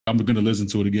I'm gonna listen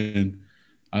to it again.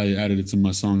 I added it to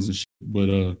my songs and shit,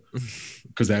 but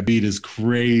because that beat is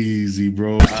crazy,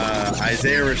 bro.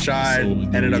 Isaiah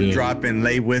Rashad ended up dropping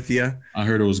 "Lay With Ya." I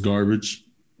heard it was garbage.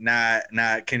 Not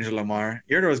Kendrick Lamar.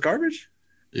 You heard it was garbage?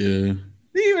 Yeah. Did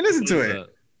you even listen to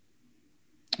it?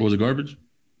 Was it garbage?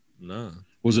 No.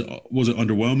 Was it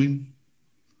underwhelming?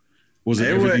 Was it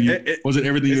everything? You it's the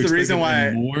reason expected why.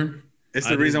 and more? It's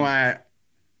the reason why.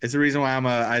 It's the reason why I'm a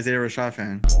Isaiah Rashad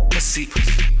fan.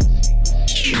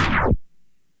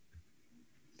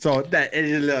 So that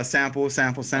is a little sample.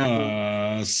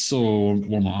 So,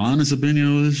 what my honest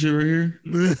opinion of this shit right here?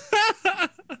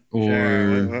 Or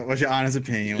sure. What's your honest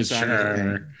opinion? It's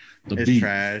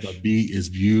trash. The beat is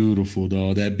beautiful,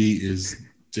 dog. That beat is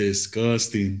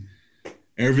disgusting.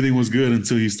 Everything was good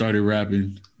until he started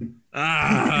rapping.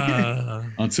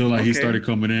 Until he started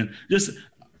coming in.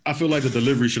 I feel like the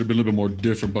delivery should have been a little bit more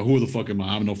different, but who the fuck am I?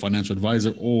 I'm no financial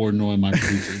advisor or no am I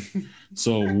teacher.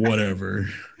 So whatever.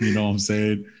 You know what I'm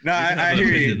saying? No, I hear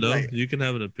you. Like, you can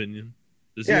have an opinion.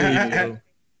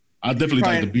 I definitely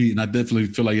like the beat, and I definitely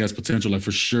feel like he has potential, like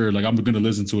for sure. Like I'm gonna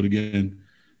listen to it again.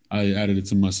 I added it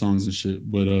to my songs and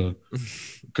shit, but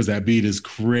because that beat is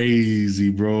crazy,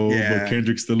 bro. Yeah. But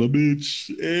Kendrick's still a bitch.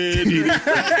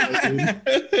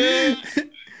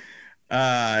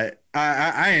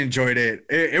 I enjoyed it.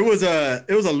 It was a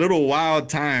little wild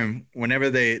time whenever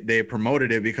they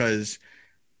promoted it, because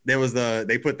they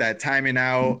put that timing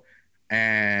out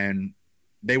and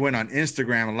they went on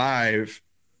Instagram Live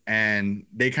and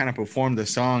they kind of performed the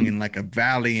song in like a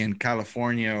valley in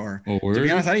California, or to be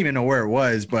honest, I don't even know where it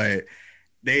was, but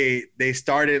they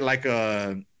started like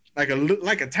a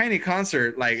tiny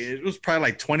concert. Like it was probably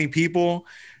like 20 people.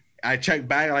 I checked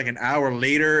back like an hour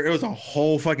later. It was a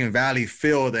whole fucking valley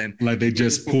filled, and like they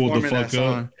just pulled the fuck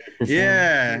up.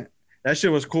 Yeah, that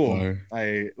shit was cool.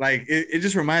 Like it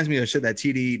just reminds me of shit that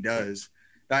TDE does.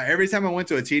 Like every time I went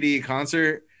to a TDE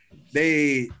concert,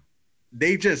 they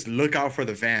just look out for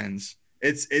the fans.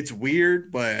 It's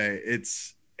weird, but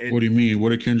What do you mean? What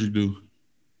did Kendrick do?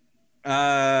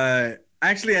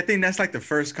 Actually, I think that's like the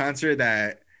first concert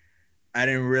that I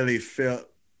didn't really feel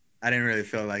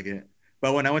like it.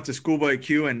 But when I went to Schoolboy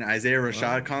Q and Isaiah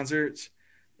Rashad concerts,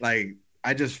 like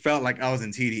I just felt like I was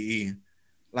in TDE.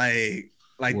 Like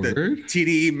the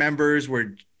TDE members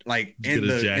were like in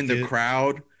the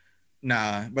crowd.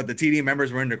 Nah, but the TDE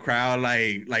members were in the crowd,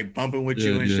 like bumping with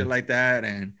you and shit like that,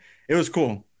 and it was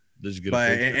cool.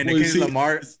 But in the Kendrick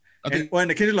Lamar, in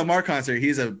the Kendrick Lamar concert,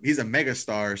 he's a mega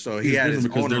star, so he had his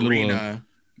own arena.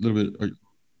 A little bit.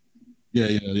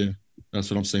 Yeah.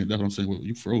 That's what I'm saying. Well,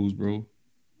 you froze, bro.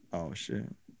 Oh shit.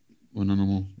 Well,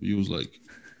 no. You was like,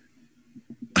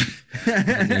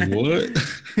 what?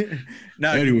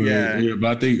 No. Anyway,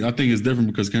 but I think it's different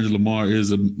because Kendrick Lamar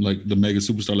is like the mega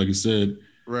superstar, like you said.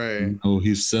 Right. You know,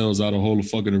 he sells out a whole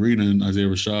fucking arena, and Isaiah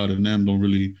Rashad and them don't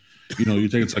really, you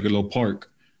take it to like a little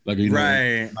park, like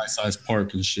nice size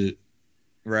park and shit.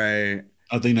 Right.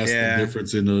 I think that's the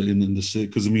difference in the shit.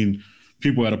 Because I mean,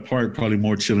 people at a park probably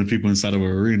more chilling people inside of an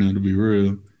arena, to be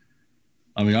real.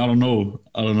 I mean, I don't know,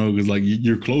 because like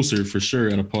you're closer for sure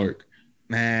at a park,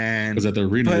 man. Because at the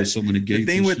arena there's so many gates.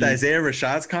 The thing with Isaiah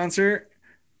Rashad's concert,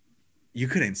 you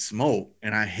couldn't smoke,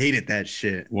 and I hated that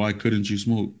shit. Why couldn't you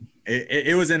smoke?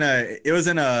 It was in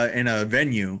a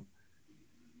venue,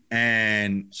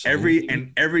 and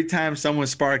every time someone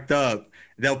sparked up,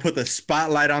 they'll put the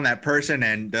spotlight on that person,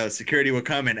 and the security would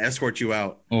come and escort you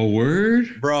out. Oh,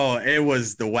 word, bro! It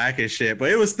was the wackest shit, but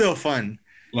it was still fun.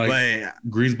 Like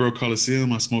Greensboro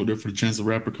Coliseum, I smoked there for the Chance the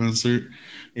Rapper concert.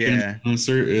 Yeah,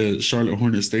 concert at Charlotte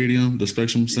Hornet Stadium, the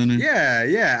Spectrum Center.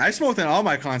 Yeah. I smoked in all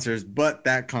my concerts, but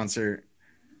that concert,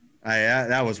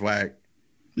 that was whack.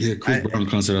 Yeah, Chris Brown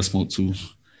concert I smoked too.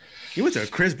 You went to a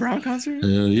Chris Brown concert?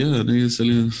 Yeah, they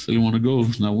silly want to go,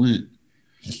 and I went.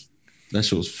 That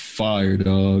shit was fire,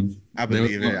 dog. I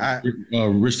believe it.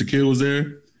 Rich the Kid was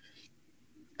there.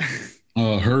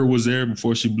 Her was there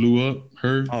before she blew up.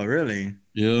 Her. Oh, really?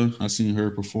 Yeah, I seen her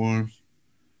perform.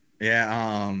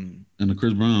 Yeah. And the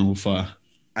Chris Brown was fire.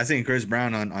 I seen Chris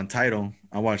Brown on Tidal.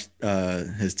 I watched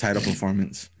his Tidal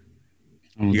performance.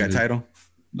 You got Tidal?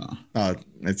 No.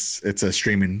 It's a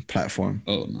streaming platform.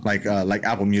 Oh no. Like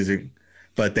Apple Music,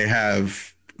 but they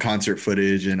have concert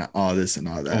footage and all this and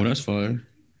all that. Oh, that's fire.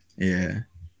 Yeah.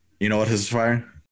 You know what is fire?